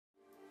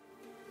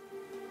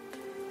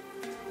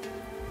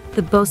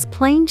The Bose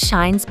plane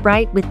shines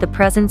bright with the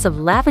presence of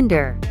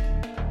lavender.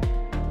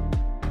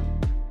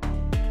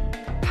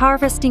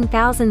 Harvesting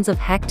thousands of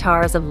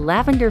hectares of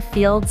lavender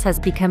fields has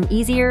become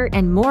easier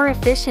and more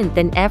efficient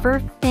than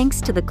ever thanks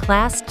to the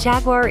Class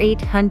Jaguar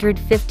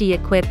 850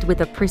 equipped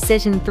with a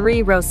precision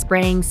 3-row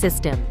spraying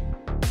system.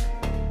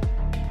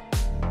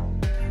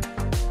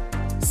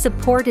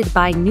 Supported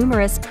by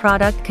numerous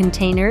product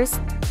containers,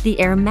 the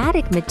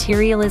aromatic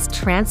material is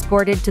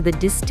transported to the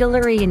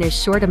distillery in a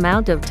short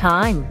amount of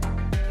time.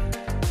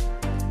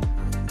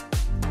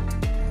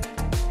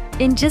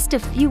 In just a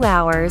few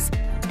hours,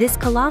 this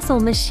colossal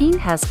machine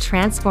has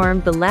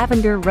transformed the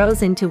lavender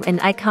rose into an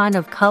icon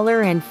of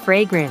color and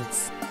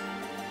fragrance.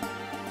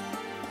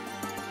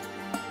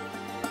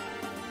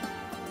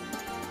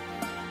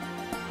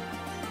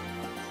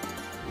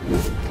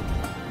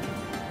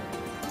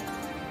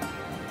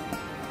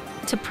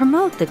 To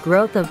promote the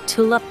growth of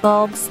tulip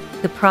bulbs,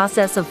 the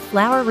process of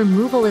flower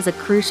removal is a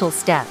crucial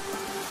step.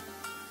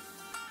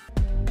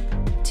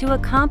 To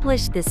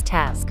accomplish this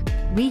task,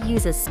 we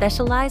use a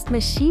specialized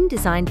machine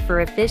designed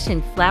for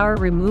efficient flower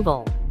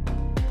removal.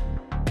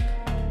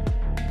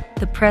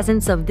 The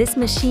presence of this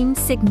machine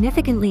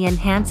significantly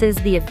enhances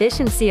the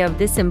efficiency of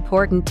this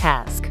important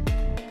task.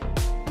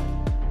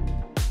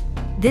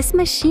 This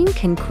machine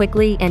can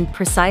quickly and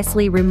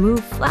precisely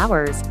remove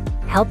flowers,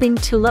 helping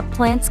tulip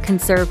plants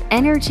conserve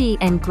energy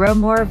and grow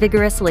more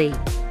vigorously.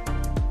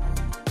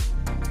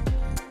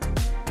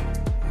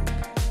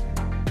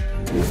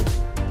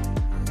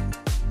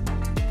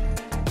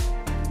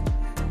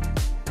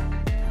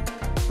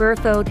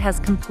 Berthoud has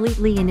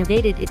completely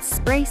innovated its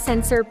spray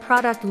sensor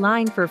product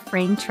line for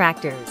frame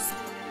tractors.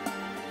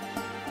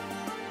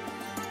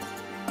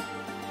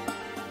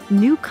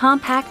 New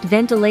compact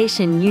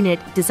ventilation unit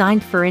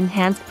designed for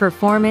enhanced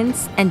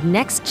performance and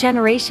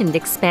next-generation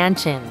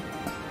expansion.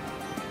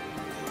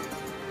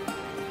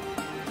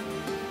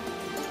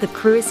 The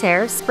Cruise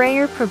Air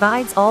Sprayer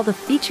provides all the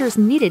features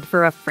needed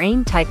for a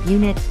frame-type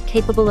unit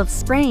capable of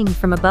spraying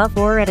from above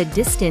or at a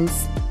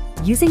distance,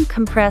 using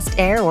compressed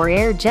air or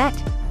air jet,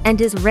 and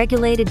is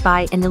regulated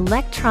by an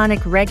electronic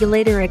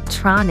regulator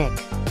electronic.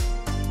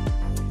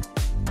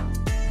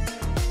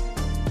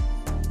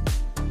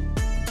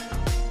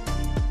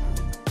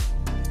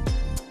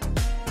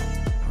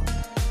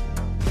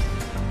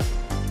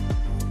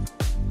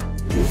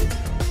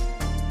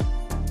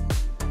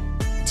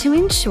 To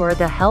ensure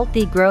the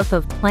healthy growth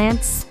of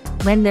plants,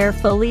 when their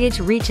foliage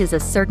reaches a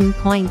certain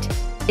point,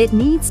 it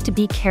needs to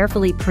be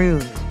carefully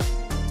pruned.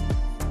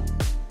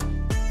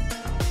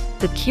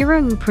 The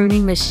Kirun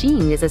pruning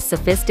machine is a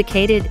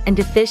sophisticated and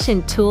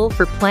efficient tool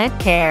for plant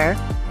care.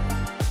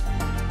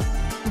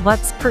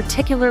 What's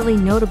particularly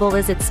notable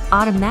is its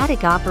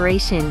automatic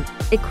operation,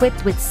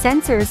 equipped with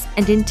sensors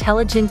and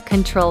intelligent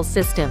control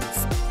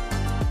systems.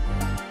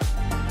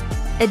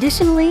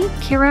 Additionally,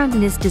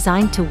 Kirun is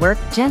designed to work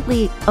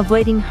gently,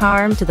 avoiding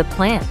harm to the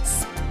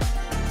plants.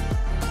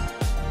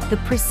 The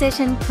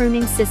precision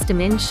pruning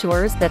system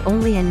ensures that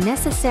only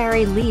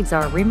unnecessary leaves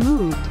are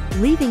removed,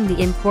 leaving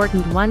the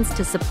important ones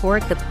to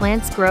support the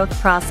plant's growth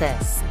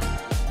process.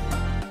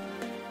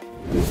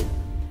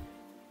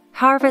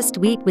 Harvest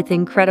wheat with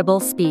incredible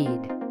speed.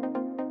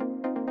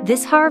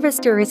 This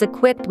harvester is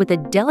equipped with a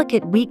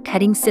delicate wheat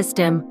cutting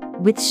system,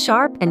 with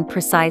sharp and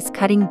precise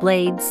cutting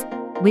blades,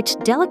 which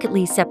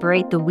delicately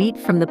separate the wheat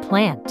from the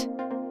plant.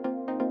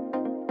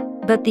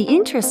 But the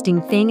interesting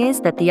thing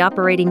is that the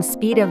operating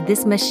speed of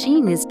this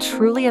machine is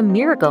truly a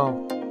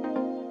miracle.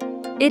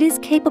 It is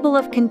capable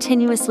of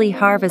continuously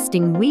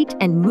harvesting wheat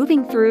and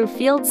moving through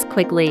fields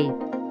quickly.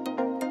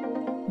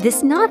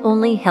 This not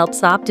only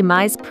helps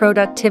optimize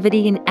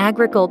productivity in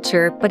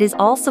agriculture but is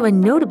also a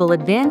notable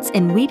advance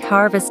in wheat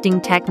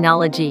harvesting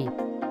technology.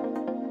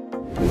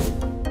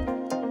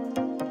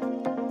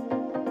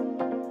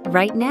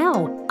 Right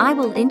now, I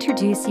will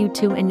introduce you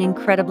to an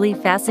incredibly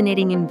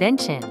fascinating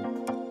invention.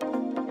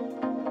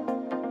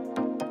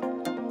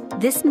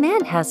 This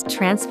man has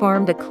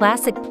transformed a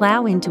classic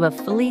plow into a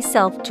fully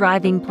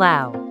self-driving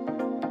plow.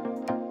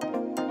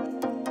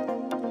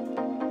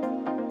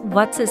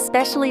 What's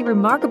especially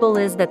remarkable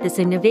is that this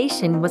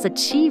innovation was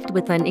achieved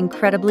with an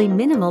incredibly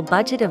minimal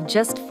budget of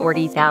just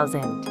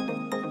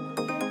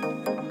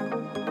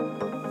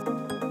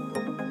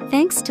 $40,000.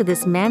 Thanks to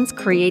this man's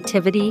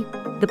creativity,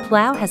 the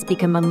plow has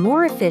become a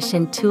more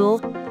efficient tool,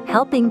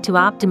 helping to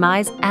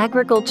optimize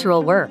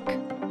agricultural work.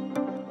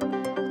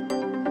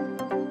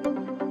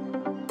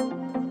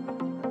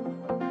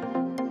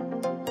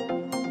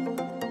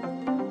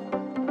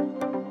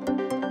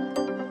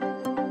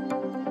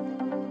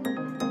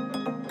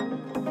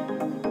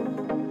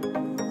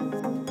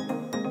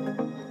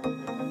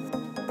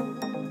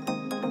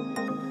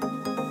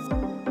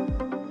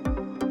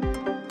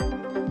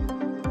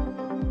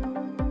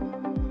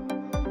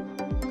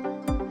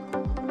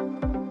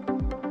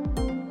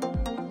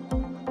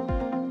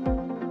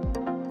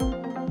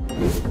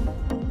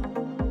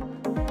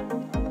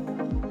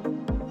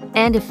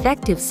 An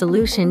effective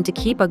solution to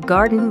keep a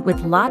garden with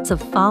lots of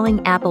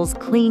falling apples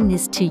clean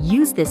is to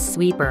use this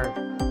sweeper.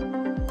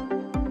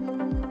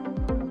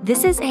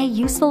 This is a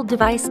useful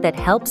device that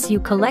helps you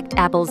collect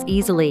apples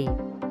easily.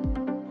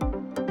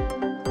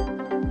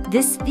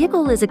 This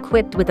vehicle is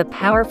equipped with a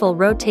powerful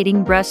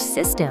rotating brush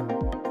system.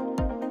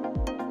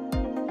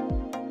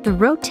 The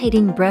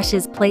rotating brush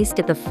is placed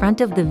at the front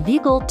of the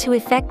vehicle to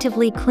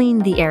effectively clean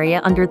the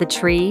area under the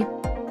tree.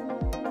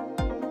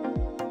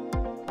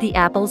 The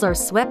apples are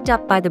swept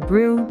up by the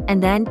broom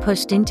and then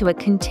pushed into a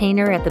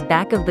container at the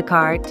back of the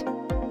cart.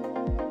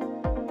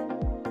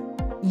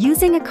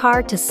 Using a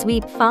cart to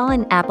sweep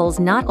fallen apples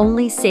not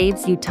only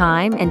saves you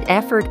time and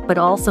effort but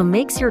also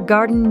makes your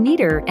garden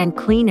neater and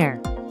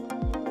cleaner.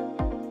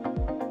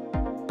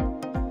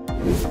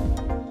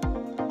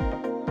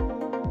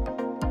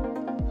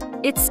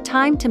 It's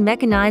time to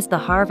mechanize the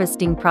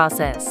harvesting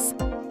process.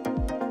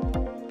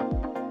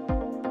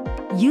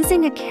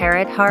 Using a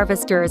carrot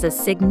harvester is a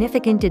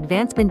significant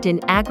advancement in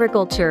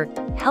agriculture,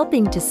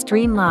 helping to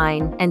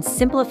streamline and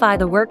simplify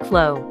the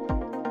workflow.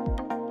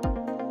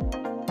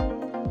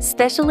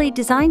 Specially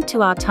designed to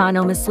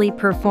autonomously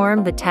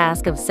perform the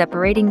task of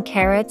separating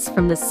carrots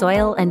from the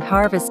soil and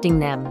harvesting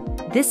them,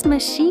 this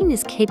machine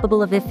is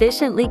capable of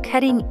efficiently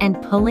cutting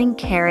and pulling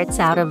carrots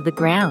out of the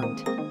ground.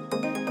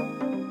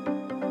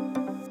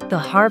 The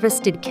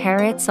harvested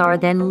carrots are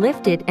then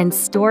lifted and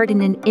stored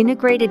in an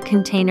integrated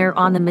container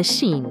on the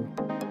machine.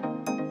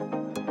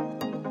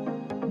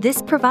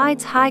 This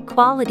provides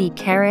high-quality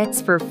carrots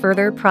for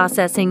further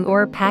processing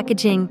or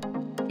packaging,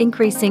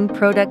 increasing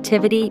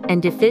productivity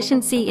and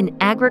efficiency in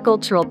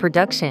agricultural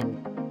production.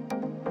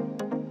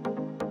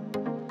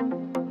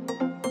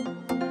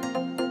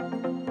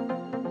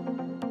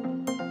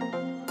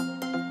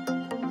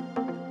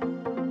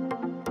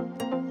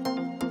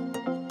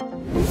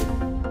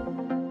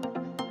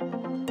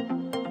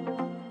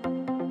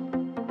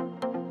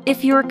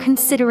 If you're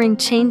considering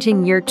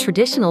changing your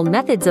traditional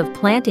methods of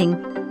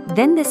planting,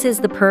 then this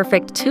is the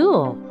perfect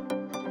tool.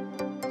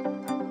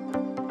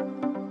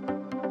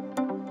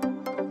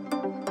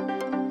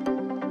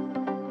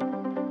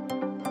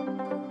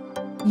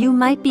 You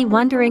might be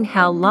wondering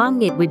how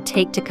long it would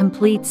take to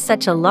complete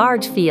such a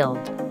large field.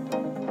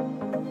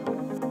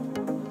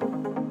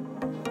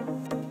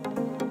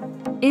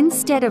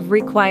 Instead of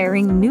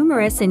requiring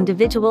numerous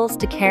individuals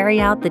to carry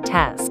out the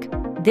task,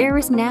 there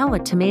is now a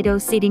tomato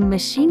seeding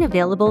machine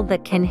available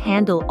that can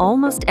handle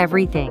almost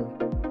everything.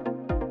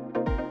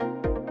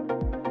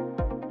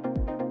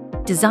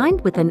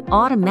 Designed with an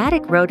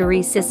automatic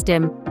rotary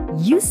system,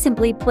 you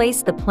simply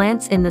place the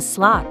plants in the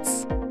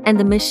slots, and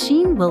the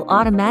machine will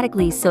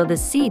automatically sow the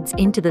seeds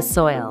into the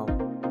soil.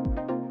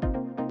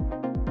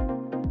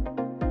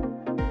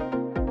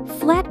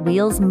 Flat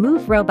wheels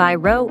move row by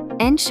row,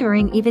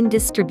 ensuring even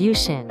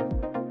distribution.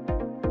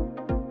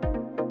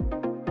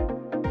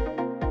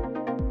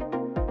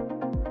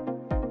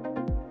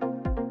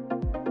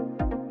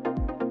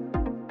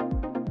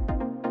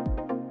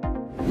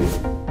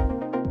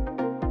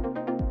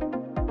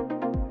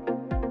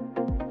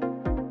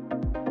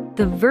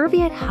 The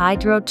Verviet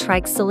Hydro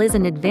Trixel is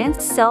an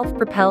advanced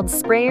self-propelled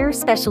sprayer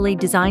specially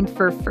designed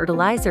for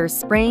fertilizer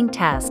spraying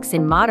tasks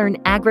in modern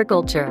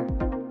agriculture.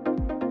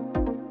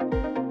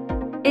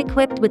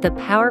 Equipped with a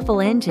powerful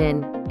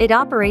engine, it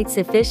operates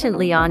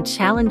efficiently on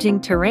challenging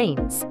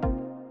terrains.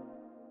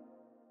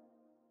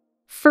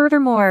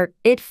 Furthermore,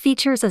 it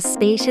features a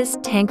spacious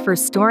tank for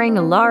storing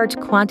a large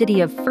quantity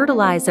of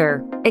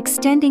fertilizer,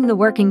 extending the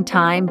working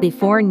time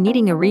before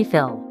needing a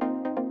refill.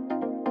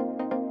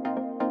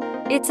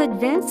 Its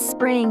advanced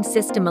spraying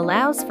system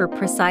allows for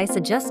precise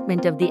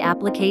adjustment of the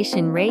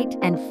application rate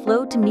and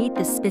flow to meet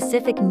the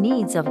specific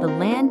needs of the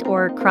land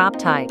or crop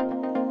type.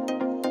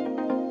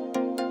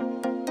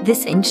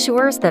 This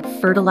ensures that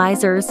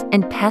fertilizers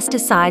and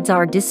pesticides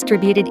are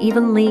distributed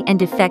evenly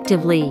and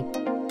effectively,